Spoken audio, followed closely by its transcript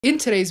In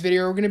today's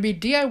video, we're going to be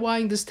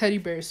DIYing this teddy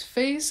bear's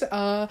face.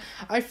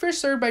 I first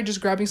started by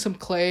just grabbing some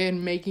clay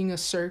and making a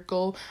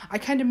circle. I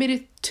kind of made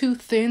it too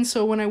thin,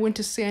 so when I went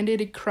to sand it,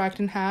 it cracked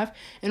in half.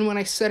 And when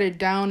I set it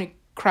down, it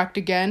cracked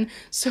again.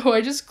 So I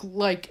just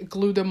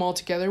glued them all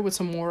together with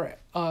some more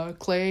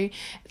clay,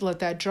 let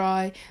that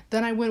dry.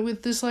 Then I went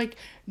with this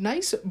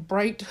nice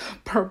bright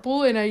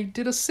purple and I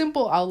did a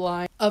simple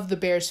outline of the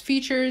bear's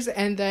features,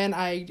 and then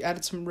I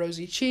added some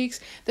rosy cheeks.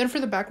 Then for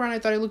the background, I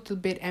thought it looked a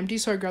bit empty,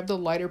 so I grabbed the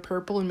lighter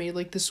purple and made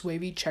this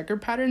wavy checker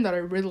pattern that I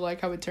really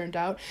like how it turned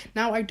out.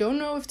 Now I don't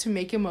know if to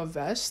make him a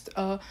vest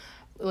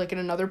in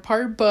another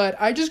part, but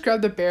I just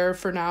grabbed the bear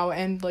for now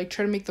and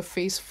try to make the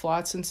face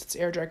flat since it's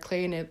air dry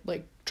clay and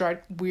it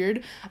dried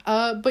weird.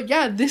 But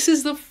yeah, this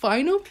is the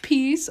final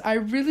piece. I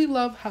really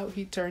love how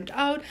he turned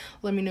out.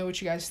 Let me know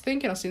what you guys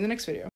think, and I'll see you in the next video.